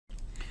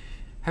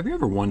Have you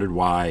ever wondered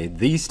why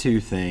these two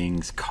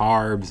things,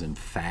 carbs and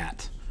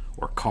fat,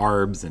 or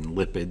carbs and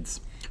lipids,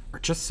 are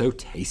just so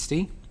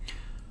tasty?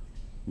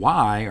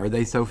 Why are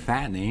they so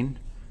fattening,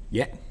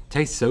 yet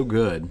taste so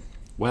good?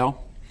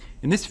 Well,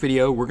 in this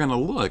video, we're going to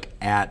look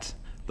at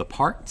the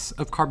parts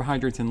of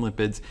carbohydrates and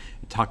lipids,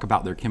 talk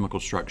about their chemical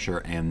structure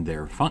and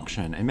their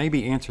function, and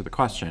maybe answer the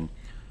question,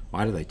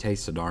 why do they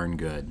taste so darn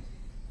good?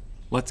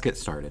 Let's get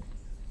started.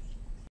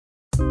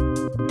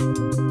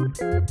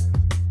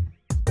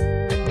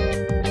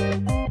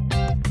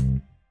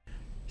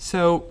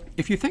 So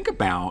if you think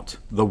about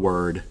the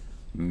word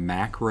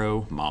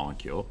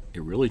macromolecule,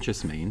 it really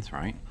just means,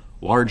 right,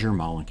 larger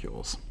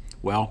molecules.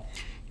 Well,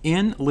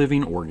 in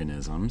living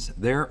organisms,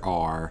 there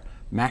are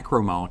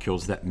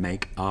macromolecules that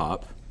make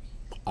up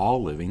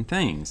all living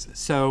things.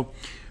 So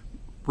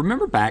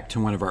remember back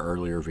to one of our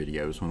earlier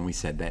videos when we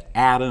said that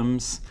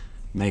atoms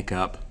make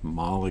up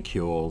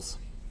molecules.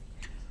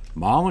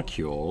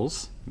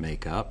 Molecules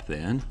make up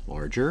then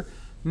larger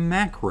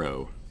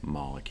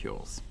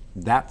macromolecules.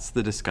 That's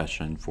the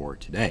discussion for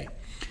today.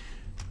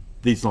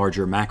 These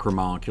larger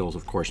macromolecules,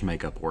 of course,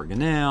 make up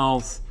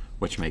organelles,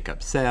 which make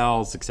up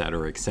cells,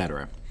 etc.,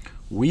 etc.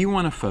 We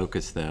want to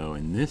focus, though,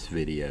 in this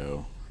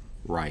video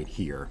right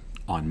here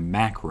on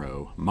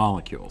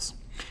macromolecules.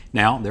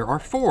 Now, there are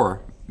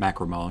 4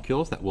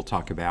 macromolecules that we'll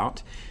talk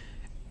about.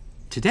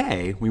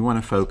 Today, we want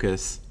to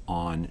focus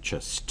on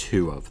just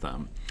 2 of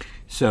them.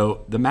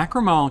 So the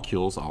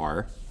macromolecules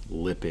are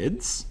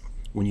lipids.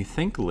 When you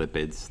think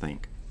lipids,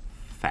 think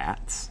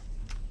fats.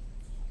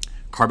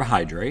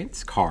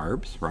 Carbohydrates,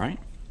 carbs, right?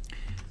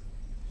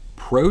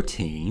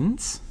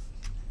 Proteins,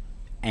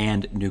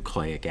 and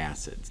nucleic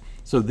acids.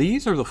 So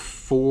these are the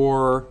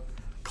 4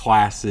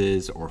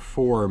 classes or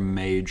 4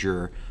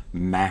 major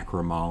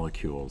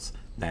macromolecules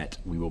that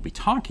we will be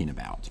talking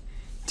about.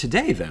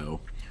 Today, though,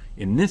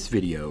 in this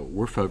video,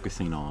 we're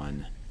focusing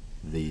on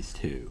these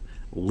 2,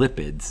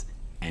 lipids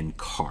and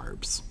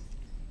carbs.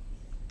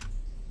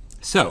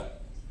 So,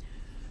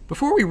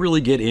 before we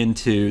really get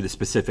into the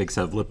specifics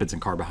of lipids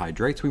and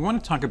carbohydrates, we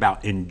want to talk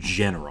about in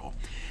general,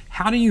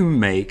 how do you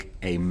make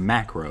a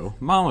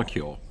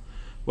macromolecule?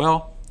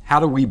 Well, how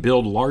do we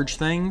build large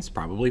things?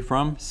 Probably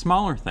from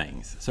smaller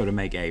things. So to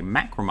make a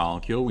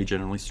macromolecule, we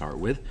generally start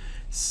with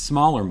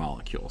smaller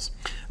molecules.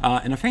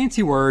 And a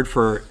fancy word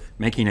for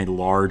making a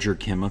larger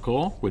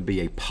chemical would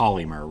be a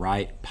polymer,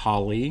 right?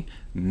 Poly,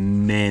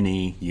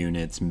 many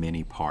units,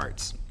 many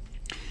parts.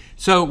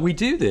 So we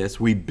do this,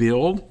 we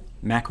build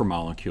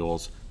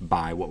macromolecules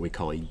by what we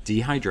call a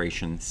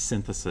dehydration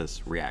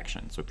synthesis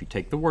reaction. So if you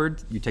take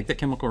that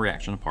chemical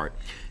reaction apart,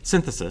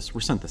 synthesis,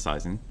 we're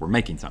synthesizing, we're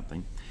making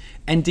something,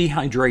 and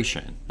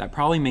dehydration, that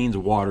probably means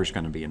water's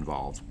going to be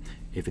involved.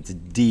 If it's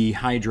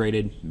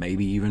dehydrated,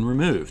 maybe even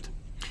removed.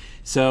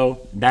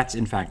 So that's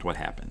in fact what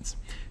happens.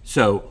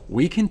 So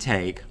we can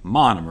take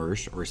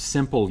monomers or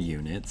simple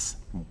units,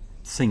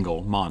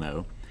 single,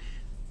 mono,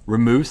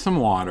 remove some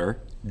water,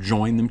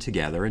 join them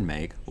together and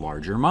make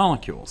larger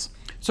molecules.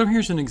 So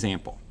here's an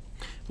example.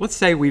 Let's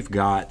say we've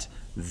got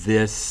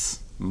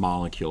this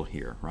molecule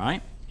here,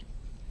 right?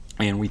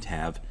 And we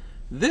have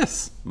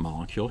this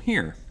molecule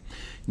here.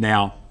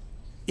 Now,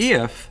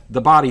 if the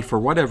body, for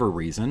whatever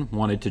reason,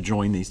 wanted to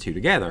join these 2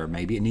 together,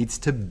 maybe it needs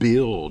to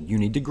build, you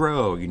need to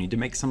grow, you need to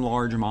make some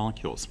large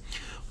molecules.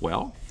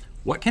 Well,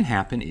 what can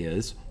happen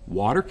is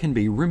water can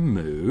be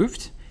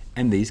removed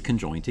and these can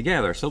join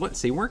together. So let's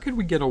see, where could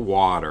we get a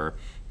water?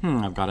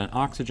 I've got an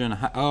oxygen,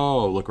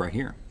 oh, look right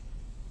here.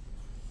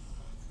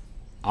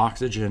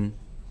 Oxygen,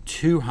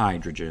 2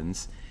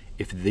 hydrogens.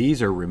 If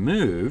these are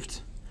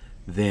removed,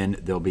 then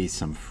there'll be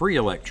some free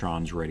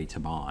electrons ready to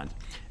bond.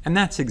 And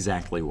that's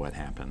exactly what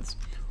happens.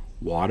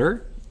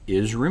 Water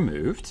is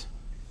removed,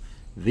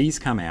 these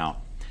come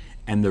out,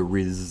 and the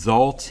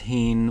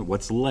resulting,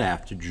 what's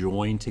left,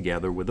 join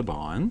together with a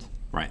bond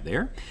right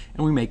there,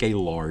 and we make a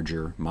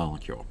larger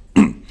molecule.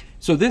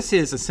 So this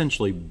is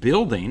essentially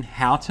building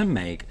how to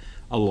make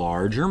a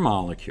larger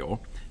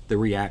molecule. The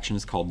reaction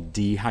is called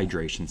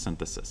dehydration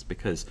synthesis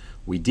because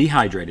we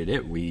dehydrated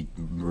it, we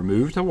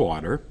removed the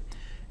water,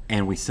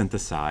 and we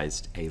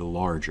synthesized a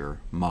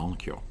larger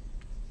molecule.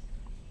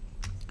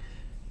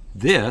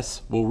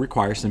 This will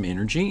require some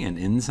energy and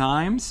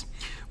enzymes.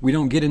 We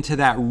don't get into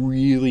that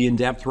really in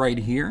depth right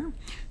here,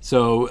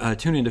 so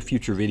tune into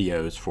future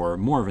videos for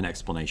more of an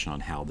explanation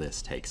on how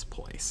this takes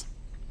place.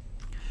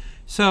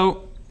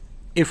 So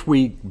if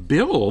we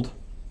build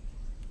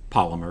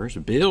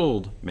polymers,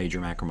 build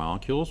major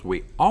macromolecules,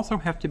 we also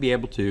have to be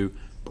able to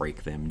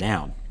break them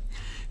down.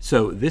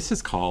 So this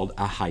is called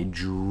a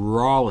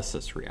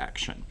hydrolysis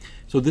reaction.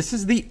 So this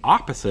is the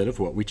opposite of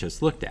what we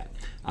just looked at.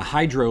 A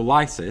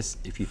hydrolysis,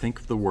 if you think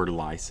of the word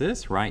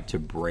lysis, right, to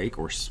break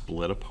or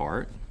split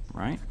apart,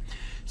 right?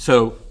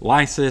 So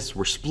lysis,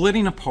 we're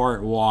splitting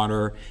apart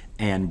water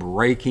and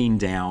breaking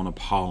down a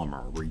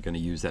polymer. We're going to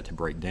use that to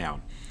break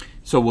down.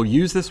 So we'll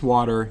use this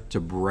water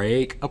to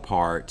break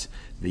apart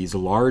these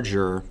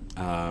larger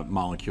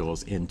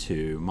molecules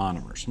into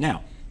monomers.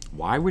 Now,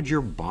 why would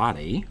your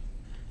body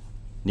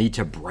need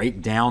to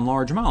break down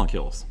large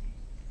molecules?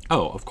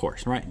 Oh, of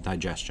course, right?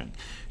 Digestion.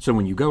 So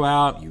when you go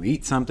out, you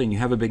eat something, you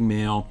have a big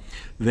meal,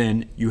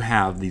 then you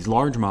have these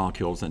large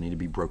molecules that need to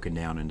be broken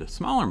down into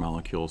smaller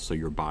molecules so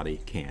your body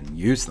can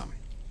use them.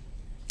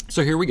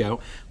 So here we go.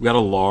 We got a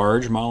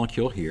large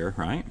molecule here,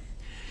 right?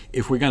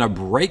 If we're going to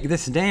break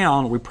this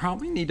down, we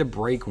probably need to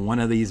break one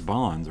of these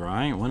bonds,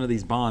 right? One of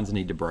these bonds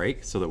need to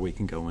break so that we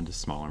can go into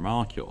smaller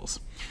molecules.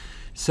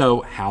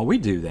 So how we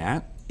do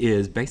that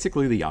is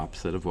basically the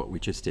opposite of what we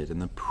just did in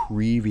the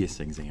previous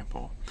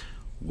example.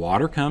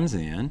 Water comes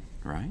in,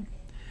 right?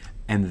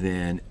 And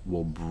then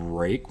we'll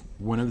break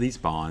one of these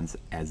bonds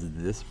as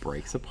this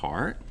breaks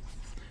apart.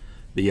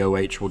 The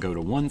OH will go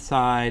to one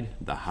side,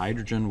 the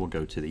hydrogen will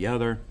go to the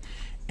other,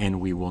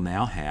 and we will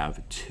now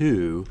have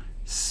two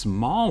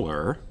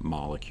smaller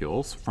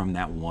molecules from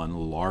that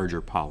one larger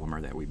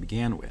polymer that we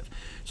began with.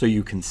 So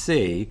you can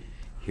see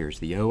here's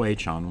the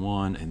OH on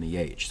one and the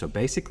H. So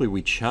basically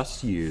we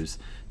just use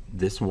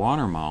this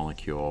water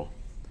molecule,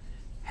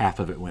 half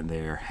of it went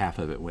there, half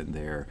of it went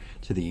there,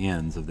 to the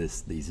ends of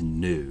these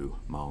new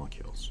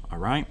molecules, all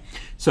right?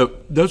 So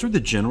those are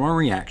the general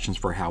reactions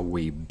for how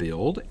we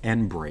build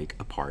and break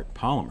apart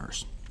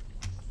polymers.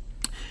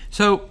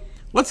 So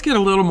let's get a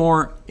little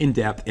more in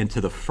depth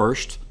into the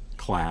first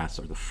class,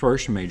 or the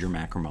first major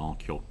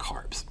macromolecule,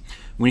 carbs.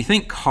 When you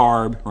think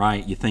carb,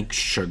 right, you think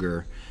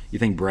sugar, you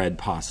think bread,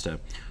 pasta,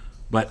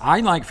 but I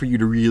like for you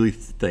to really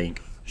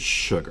think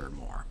sugar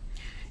more.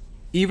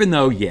 Even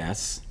though,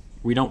 yes,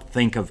 we don't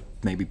think of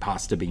maybe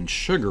pasta being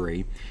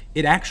sugary,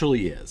 it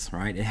actually is,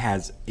 right?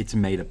 It's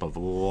made up of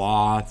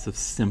lots of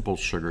simple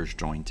sugars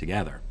joined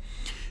together.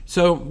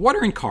 So what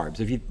are in carbs?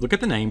 If you look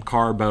at the name,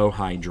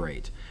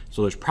 carbohydrate.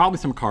 So there's probably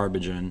some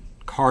carbon,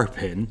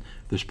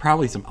 there's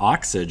probably some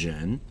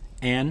oxygen,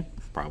 and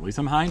probably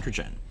some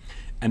hydrogen.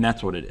 And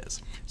that's what it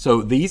is.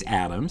 So these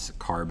atoms,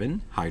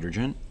 carbon,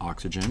 hydrogen,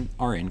 oxygen,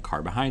 are in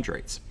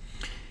carbohydrates.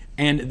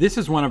 And this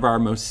is one of our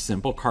most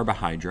simple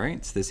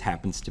carbohydrates. This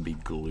happens to be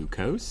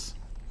glucose.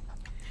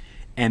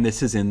 And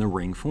this is in the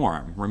ring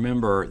form.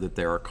 Remember that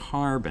there are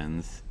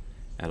carbons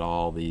at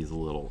all these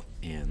little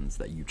ends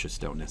that you just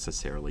don't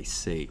necessarily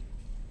see.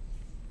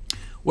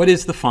 What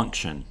is the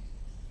function?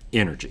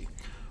 Energy.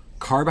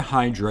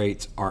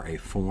 Carbohydrates are a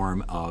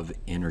form of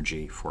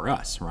energy for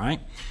us, right?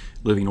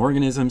 Living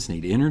organisms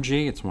need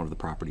energy. It's one of the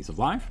properties of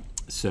life.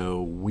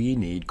 So we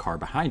need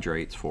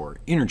carbohydrates for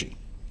energy.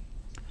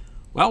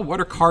 Well,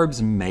 what are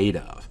carbs made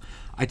of?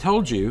 I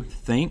told you,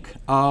 think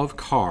of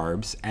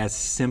carbs as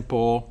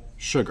simple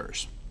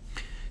sugars.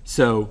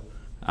 So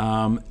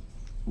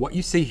what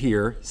you see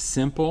here,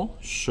 simple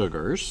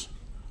sugars,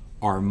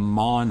 are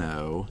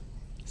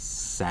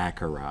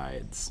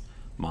monosaccharides.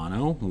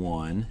 Mono,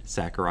 one,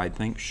 saccharide,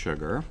 think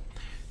sugar.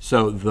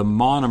 So the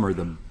monomer,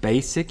 the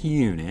basic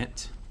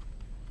unit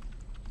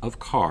of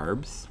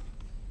carbs,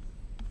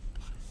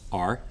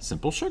 are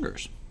simple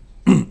sugars.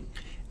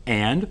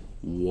 And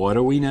what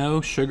do we know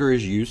sugar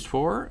is used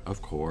for?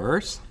 Of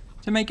course,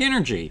 to make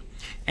energy.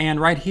 And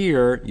right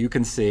here, you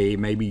can see,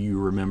 maybe you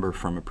remember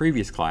from a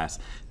previous class,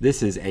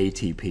 this is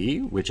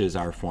ATP, which is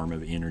our form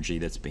of energy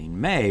that's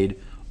being made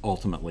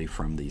ultimately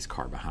from these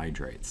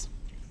carbohydrates.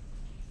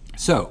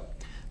 So,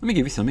 let me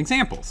give you some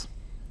examples.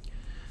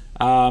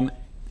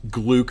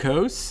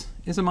 Glucose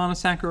is a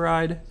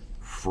monosaccharide.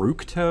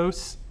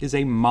 Fructose is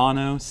a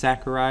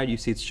monosaccharide. You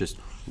see it's just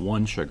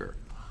one sugar,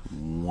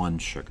 one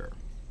sugar.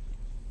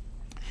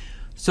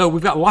 So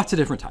we've got lots of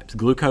different types.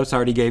 Glucose, I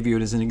already gave you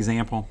it as an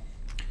example.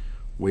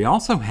 We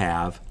also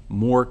have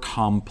more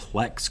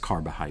complex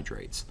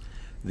carbohydrates.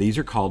 These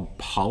are called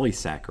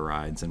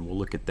polysaccharides, and we'll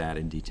look at that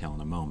in detail in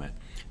a moment.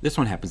 This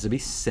one happens to be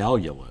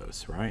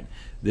cellulose, right?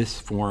 This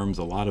forms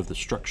a lot of the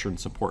structure and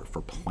support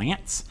for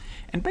plants.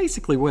 And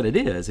basically what it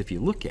is, if you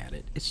look at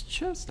it, it's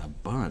just a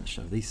bunch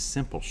of these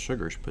simple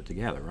sugars put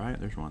together, right?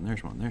 There's one,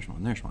 there's one, there's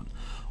one, there's one.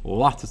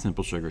 Lots of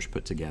simple sugars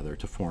put together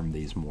to form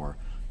these more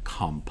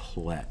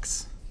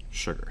complex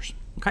sugars,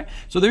 okay?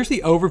 So there's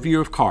the overview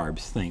of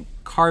carbs. Think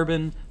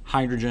carbon,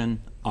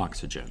 hydrogen,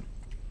 oxygen.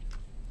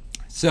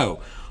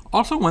 So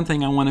also one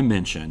thing I want to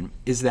mention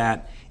is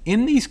that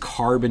in these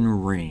carbon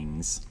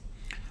rings,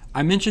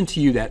 I mentioned to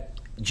you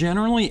that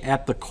generally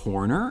at the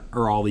corner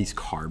are all these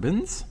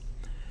carbons,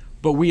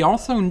 but we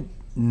also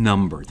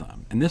number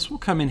them, and this will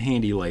come in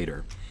handy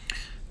later.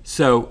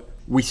 So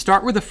we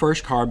start with the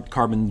first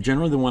carbon,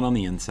 generally the one on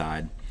the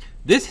inside.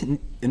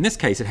 In this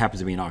case, it happens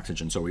to be an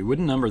oxygen, so we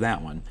wouldn't number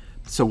that one.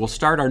 So we'll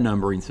start our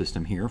numbering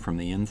system here from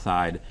the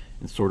inside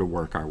and sort of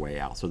work our way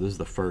out. So this is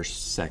the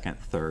first, second,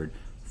 third,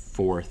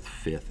 fourth,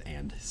 fifth,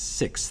 and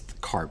sixth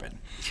carbon.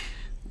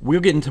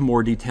 We'll get into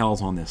more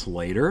details on this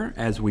later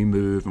as we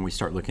move and we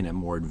start looking at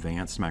more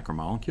advanced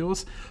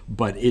macromolecules,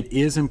 but it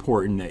is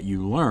important that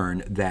you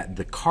learn that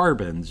the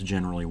carbons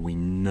generally we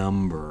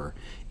number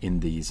in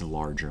these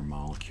larger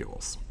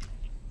molecules.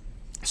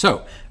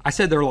 So I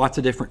said there are lots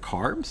of different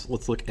carbs.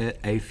 Let's look at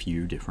a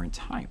few different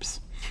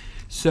types.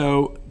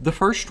 So the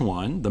first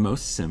one, the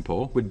most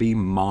simple, would be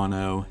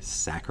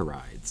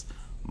monosaccharides.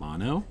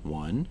 Mono,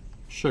 one,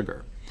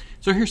 sugar.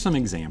 So here's some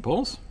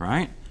examples,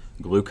 right?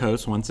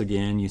 Glucose, once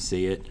again, you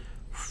see it.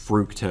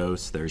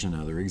 Fructose, there's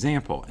another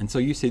example. And so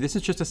you see this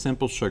is just a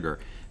simple sugar.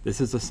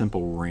 This is a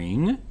simple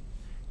ring.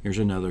 Here's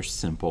another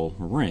simple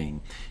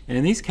ring. And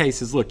in these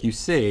cases, look, you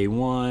see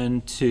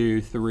 1,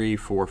 2, 3,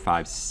 4,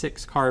 5,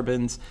 6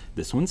 carbons.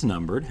 This one's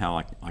numbered,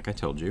 like I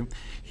told you.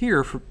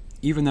 Here,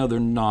 even though they're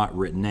not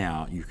written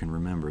out, you can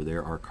remember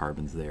there are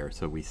carbons there.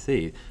 So we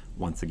see,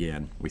 once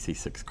again, we see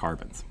 6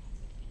 carbons.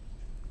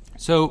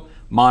 So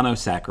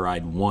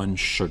monosaccharide, 1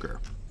 sugar.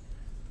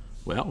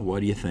 Well, what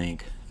do you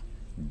think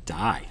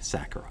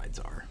disaccharides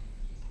are?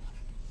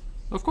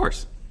 Of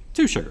course,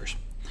 2 sugars.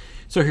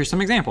 So here's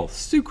some examples.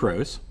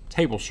 Sucrose,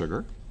 table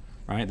sugar,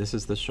 right? This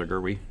is the sugar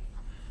we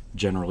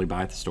generally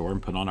buy at the store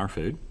and put on our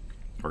food,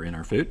 or in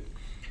our food.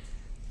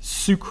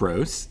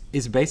 Sucrose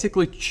is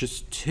basically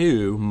just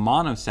 2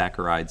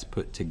 monosaccharides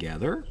put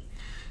together.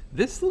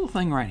 This little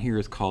thing right here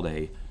is called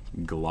a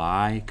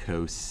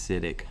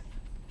glycosidic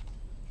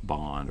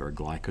bond, or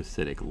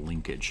glycosidic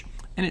linkage.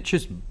 And it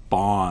just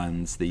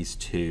bonds these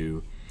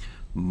 2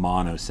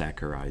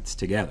 monosaccharides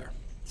together.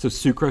 So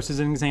sucrose is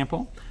an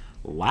example.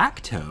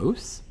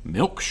 Lactose,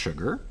 milk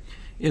sugar,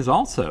 is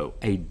also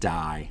a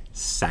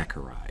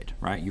disaccharide,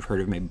 right? You've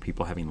heard of maybe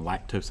people having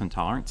lactose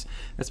intolerance.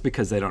 That's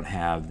because they don't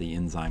have the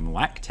enzyme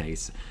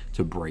lactase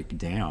to break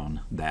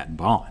down that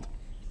bond.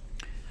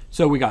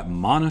 So we got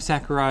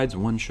monosaccharides,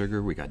 1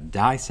 sugar. We got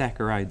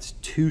disaccharides,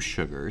 2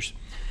 sugars.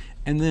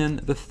 And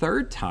then the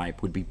third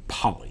type would be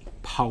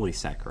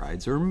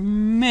polysaccharides, or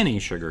many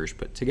sugars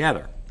put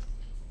together.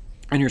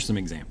 And here's some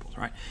examples,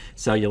 right?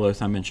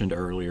 Cellulose I mentioned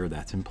earlier,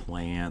 that's in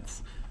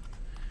plants.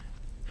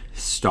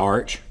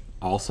 Starch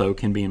also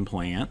can be in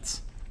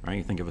plants, right?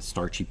 You think of a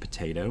starchy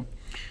potato.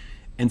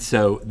 And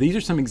so these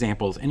are some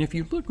examples, and if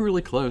you look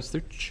really close,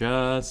 they're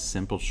just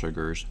simple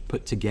sugars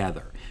put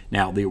together.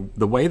 Now,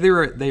 the way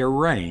they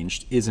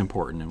arranged is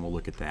important, and we'll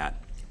look at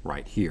that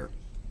right here.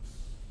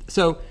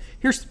 So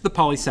here's the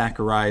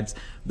polysaccharides.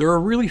 There are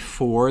really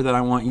 4 that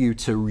I want you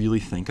to really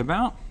think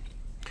about.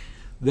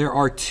 There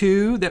are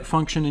 2 that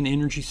function in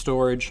energy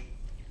storage,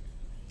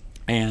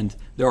 and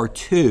there are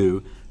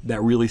 2 that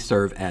really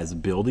serve as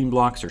building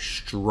blocks or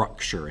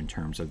structure in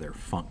terms of their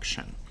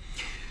function.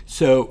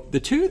 So the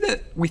 2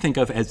 that we think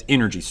of as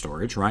energy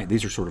storage, right?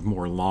 These are sort of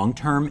more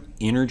long-term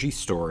energy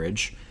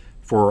storage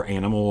for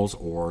animals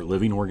or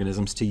living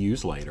organisms to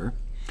use later.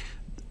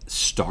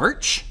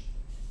 Starch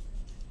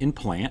in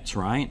plants,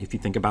 right? If you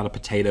think about a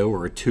potato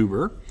or a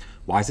tuber,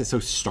 why is it so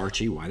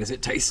starchy? Why does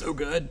it taste so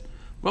good?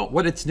 Well,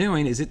 what it's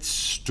doing is it's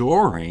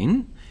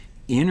storing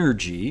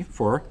energy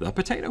for the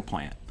potato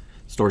plant.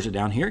 Stores it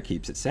down here,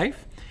 keeps it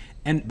safe.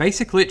 And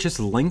basically it just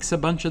links a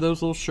bunch of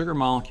those little sugar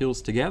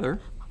molecules together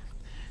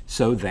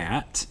so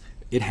that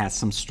it has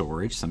some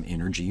storage, some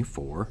energy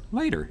for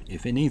later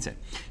if it needs it.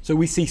 So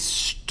we see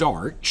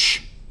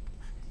starch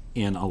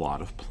in a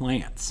lot of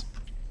plants.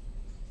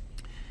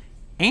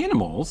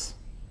 Animals,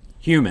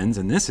 humans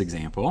in this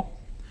example,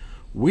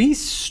 we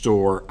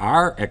store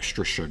our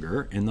extra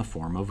sugar in the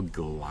form of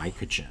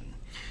glycogen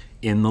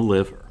in the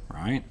liver,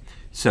 right?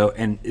 So,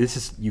 and this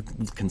is, you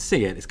can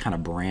see it, it's kind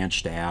of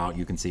branched out.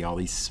 You can see all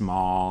these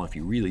small, if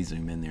you really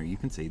zoom in there, you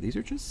can see these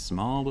are just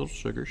small little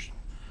sugars,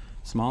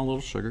 small little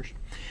sugars.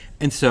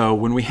 And so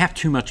when we have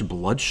too much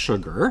blood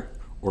sugar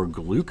or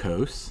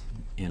glucose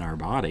in our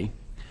body,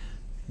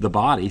 the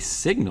body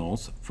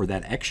signals for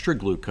that extra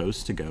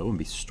glucose to go and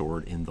be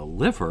stored in the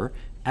liver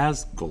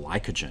as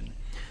glycogen.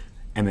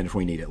 And then if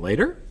we need it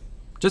later,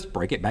 just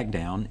break it back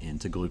down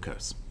into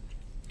glucose.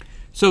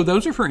 So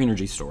those are for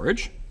energy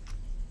storage.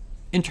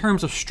 In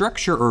terms of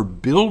structure or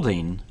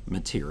building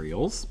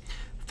materials,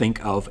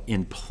 think of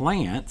in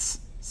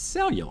plants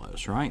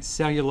cellulose, right?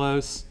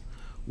 Cellulose,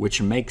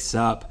 which makes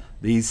up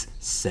these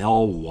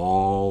cell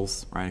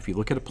walls, right? If you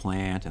look at a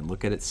plant and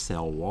look at its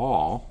cell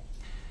wall,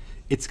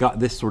 it's got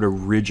this sort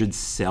of rigid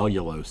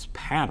cellulose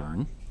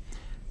pattern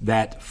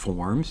that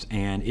forms,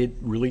 and it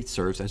really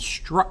serves as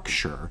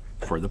structure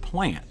for the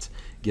plant.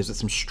 It gives it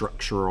some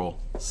structural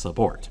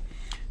support.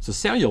 So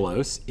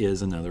cellulose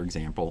is another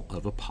example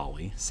of a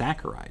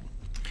polysaccharide.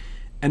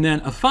 And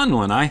then a fun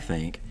one, I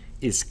think,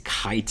 is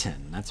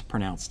chitin. That's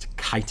pronounced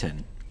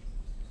chitin.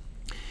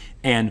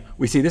 And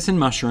we see this in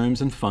mushrooms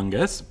and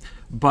fungus,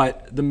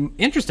 but the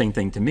interesting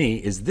thing to me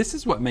is this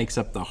is what makes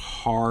up the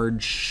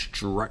hard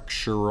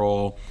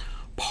structural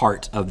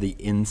part of the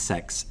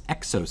insect's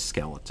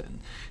exoskeleton.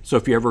 So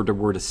if you ever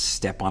were to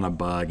step on a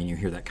bug and you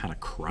hear that kind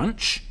of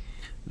crunch,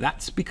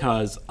 that's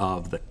because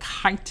of the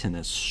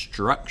chitinous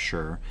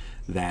structure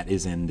that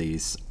is in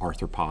these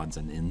arthropods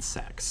and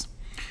insects.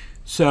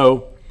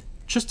 So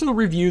just to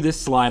review this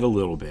slide a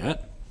little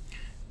bit,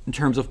 in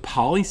terms of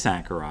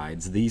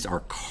polysaccharides, these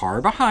are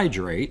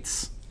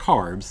carbohydrates,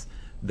 carbs,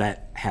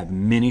 that have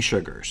many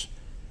sugars.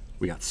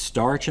 We got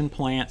starch in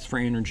plants for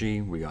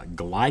energy. We got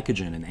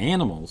glycogen in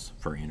animals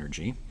for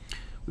energy.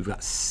 We've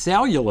got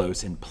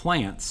cellulose in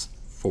plants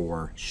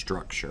for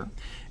structure.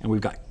 And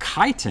we've got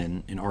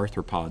chitin in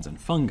arthropods and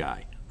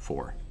fungi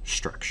for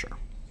structure.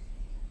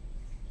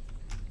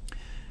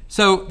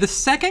 So the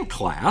second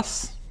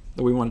class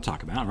that we want to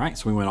talk about, right?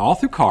 So we went all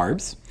through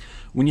carbs.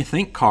 When you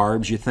think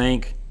carbs, you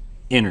think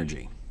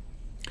energy.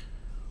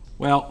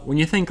 Well, when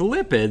you think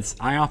lipids,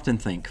 I often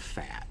think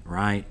fat,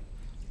 right?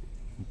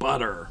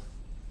 Butter,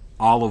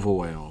 olive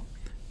oil,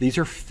 these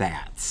are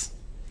fats.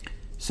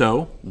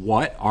 So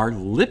what are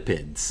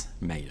lipids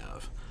made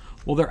of?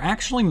 Well, they're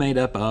actually made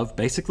up of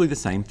basically the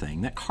same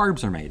thing that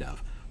carbs are made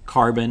of: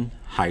 carbon,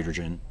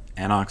 hydrogen,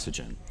 and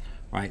oxygen,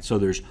 right? So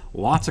there's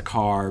lots of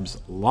carbs,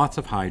 lots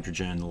of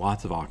hydrogen,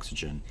 lots of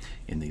oxygen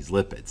in these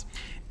lipids.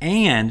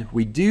 And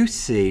we do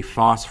see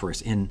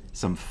phosphorus in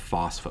some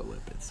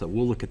phospholipids. So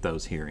we'll look at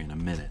those here in a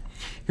minute.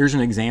 Here's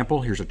an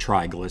example. Here's a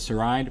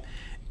triglyceride.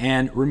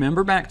 And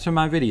remember back to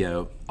my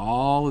video,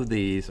 all of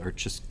these are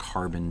just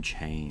carbon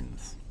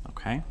chains,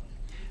 okay?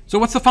 So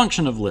what's the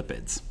function of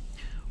lipids?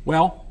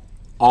 Well,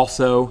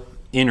 also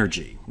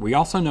energy. We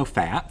also know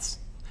fats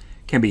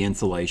can be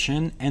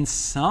insulation, and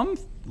some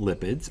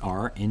lipids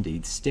are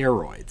indeed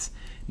steroids.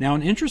 Now,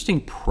 an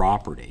interesting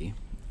property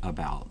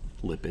about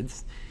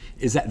lipids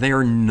is that they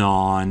are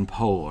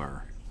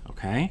non-polar,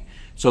 okay?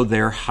 So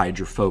they're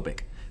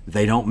hydrophobic.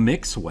 They don't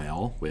mix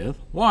well with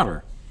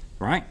water,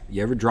 right?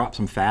 You ever drop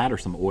some fat or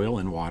some oil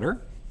in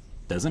water?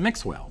 Doesn't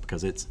mix well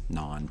because it's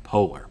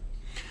non-polar.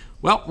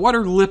 Well, what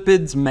are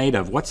lipids made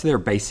of? What's their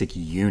basic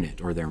unit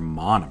or their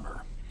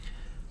monomer?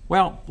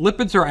 Well,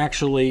 lipids are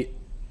actually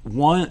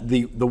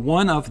the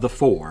one of the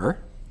four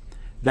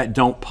that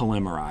don't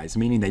polymerize,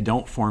 meaning they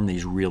don't form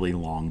these really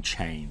long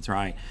chains,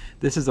 right?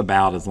 This is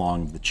about as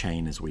long as the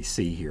chain as we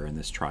see here in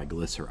this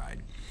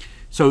triglyceride.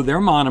 So their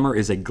monomer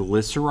is a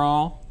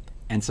glycerol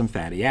and some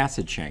fatty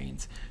acid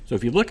chains. So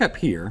if you look up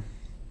here,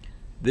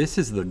 this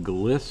is the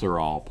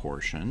glycerol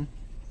portion,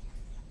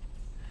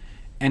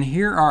 and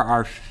here are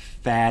our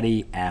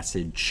fatty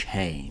acid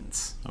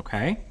chains,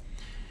 okay?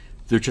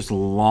 They're just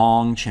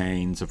long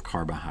chains of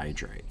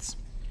carbohydrates.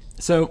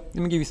 So let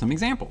me give you some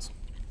examples.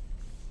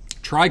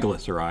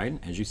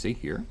 Triglyceride, as you see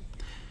here,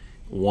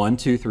 1,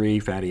 2, 3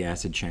 fatty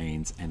acid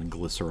chains and a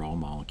glycerol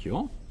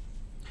molecule.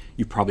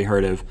 You've probably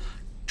heard of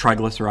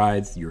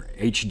triglycerides, your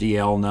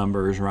HDL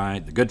numbers,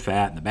 right? The good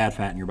fat and the bad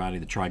fat in your body,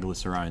 the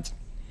triglycerides.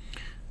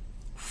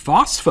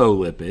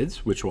 Phospholipids,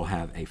 which will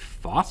have a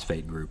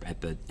phosphate group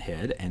at the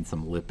head and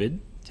some lipid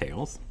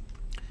tails,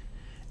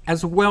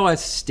 as well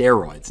as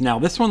steroids. Now,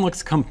 this one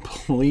looks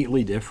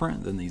completely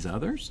different than these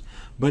others,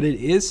 but it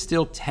is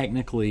still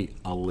technically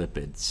a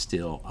lipid,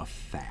 still a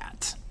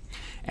fat.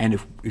 And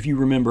if you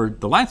remember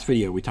the last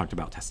video, we talked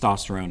about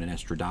testosterone and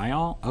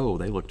estradiol. Oh,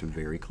 they looked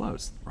very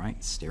close, right?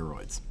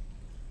 Steroids.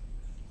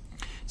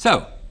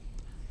 So,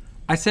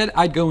 I said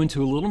I'd go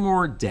into a little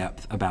more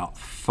depth about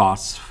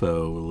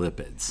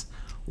phospholipids.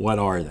 What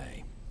are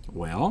they?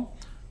 Well,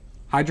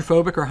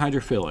 hydrophobic or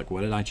hydrophilic?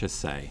 What did I just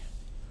say?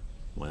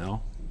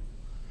 Well,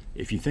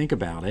 if you think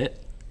about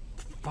it,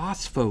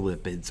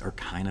 phospholipids are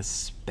kind of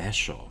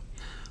special.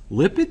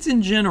 Lipids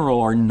in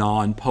general are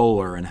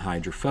nonpolar and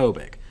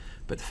hydrophobic,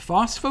 but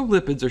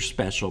phospholipids are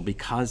special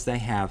because they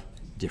have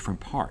different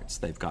parts.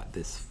 They've got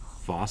this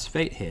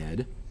phosphate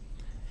head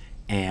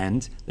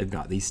and they've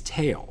got these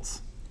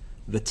tails.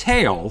 The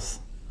tails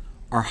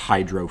are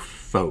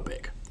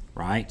hydrophobic,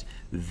 right?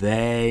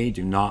 They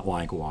do not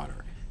like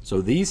water.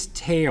 So these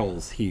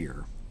tails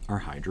here are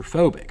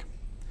hydrophobic.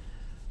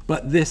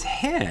 But this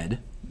head,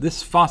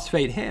 this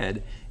phosphate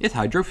head, is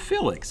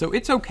hydrophilic. So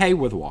it's okay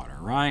with water,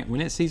 right?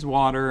 When it sees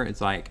water, it's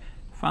like,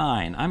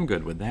 fine, I'm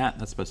good with that.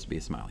 That's supposed to be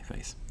a smiley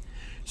face.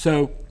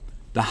 So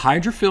the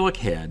hydrophilic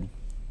head,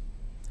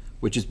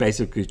 which is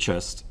basically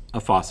just a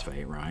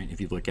phosphate, right?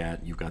 If you look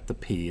at, you've got the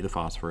P, the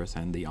phosphorus,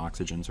 and the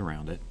oxygens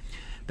around it.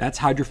 That's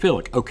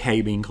hydrophilic,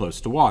 okay being close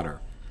to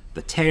water.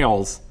 The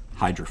tails,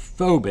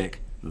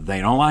 hydrophobic, they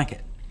don't like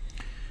it.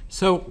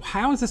 So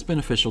how is this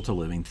beneficial to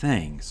living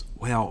things?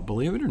 Well,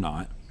 believe it or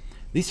not,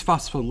 these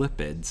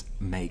phospholipids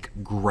make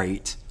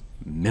great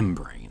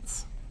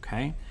membranes,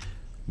 okay?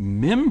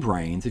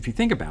 Membranes, if you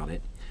think about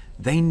it,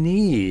 they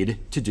need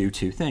to do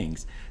two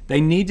things.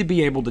 They need to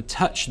be able to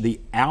touch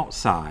the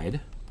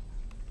outside,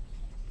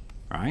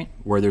 right,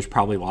 where there's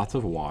probably lots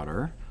of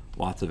water,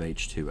 lots of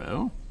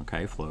H2O,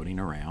 okay, floating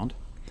around.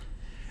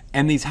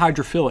 And these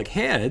hydrophilic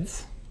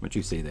heads, which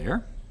you see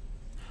there,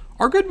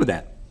 are good with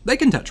that. They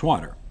can touch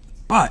water,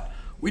 but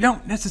we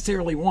don't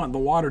necessarily want the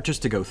water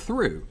just to go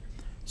through.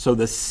 So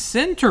the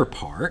center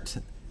part,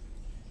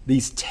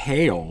 these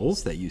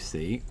tails that you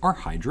see, are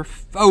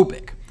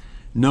hydrophobic.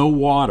 No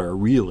water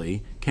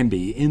really can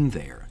be in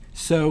there.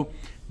 So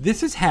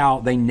this is how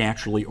they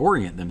naturally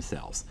orient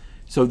themselves.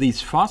 So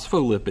these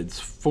phospholipids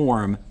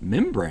form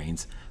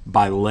membranes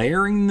by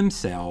layering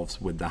themselves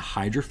with the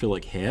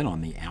hydrophilic head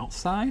on the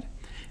outside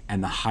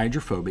and the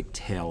hydrophobic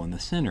tail in the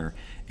center.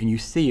 And you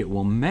see it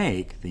will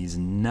make these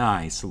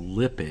nice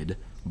lipid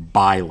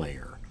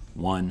bilayer.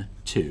 1,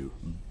 2,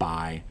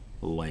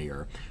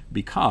 bilayer.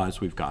 Because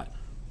we've got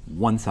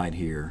one side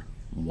here,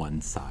 one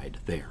side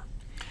there.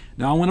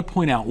 Now I want to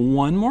point out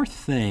one more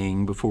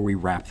thing before we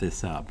wrap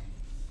this up.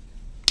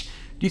 Do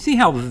you see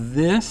how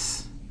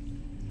this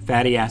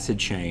fatty acid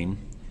chain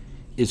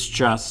is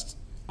just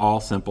all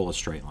simple, a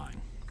straight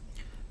line?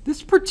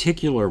 This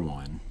particular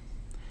one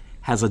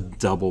has a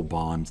double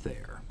bond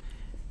there.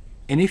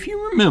 And if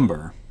you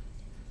remember,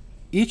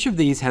 each of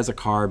these has a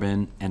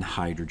carbon and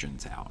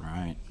hydrogens out,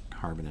 right?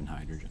 Carbon and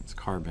hydrogens,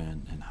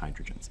 carbon and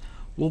hydrogens.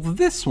 Well,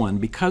 this one,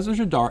 because there's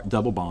a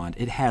double bond,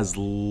 it has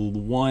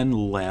one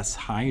less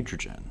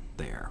hydrogen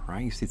there,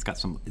 right? You see it's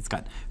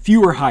got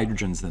fewer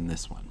hydrogens than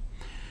this one.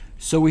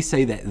 So we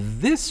say that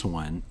this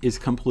one is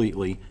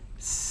completely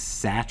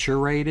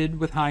saturated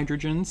with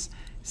hydrogens,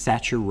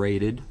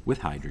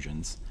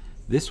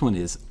 This one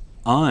is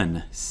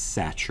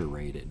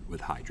unsaturated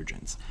with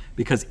hydrogens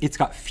because it's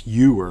got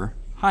fewer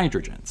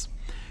hydrogens.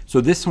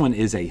 So this one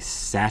is a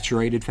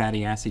saturated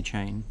fatty acid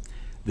chain.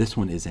 This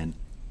one is an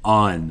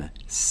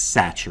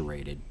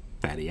unsaturated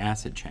fatty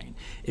acid chain.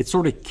 It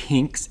sort of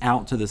kinks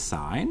out to the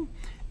side,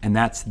 and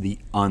that's the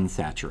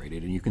unsaturated,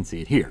 and you can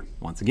see it here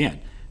once again.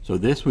 So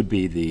this would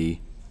be the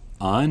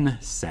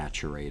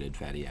unsaturated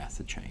fatty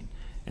acid chain,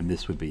 and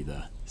this would be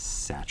the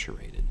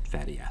saturated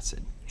fatty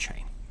acid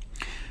chain.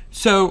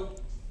 So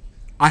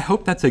I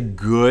hope that's a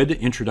good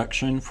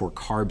introduction for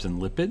carbs and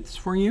lipids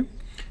for you.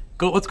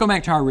 Let's go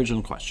back to our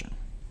original question.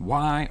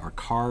 Why are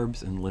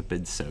carbs and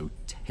lipids so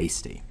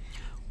tasty?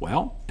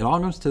 Well, it all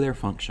goes to their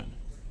function.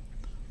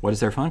 What is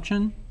their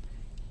function?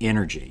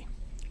 Energy.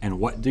 And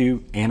what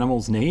do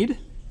animals need?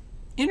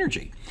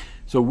 Energy.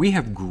 So we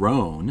have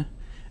grown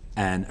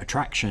an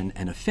attraction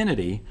and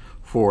affinity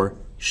for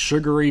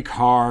sugary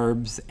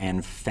carbs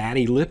and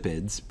fatty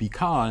lipids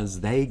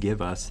because they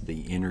give us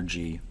the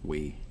energy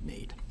we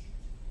need.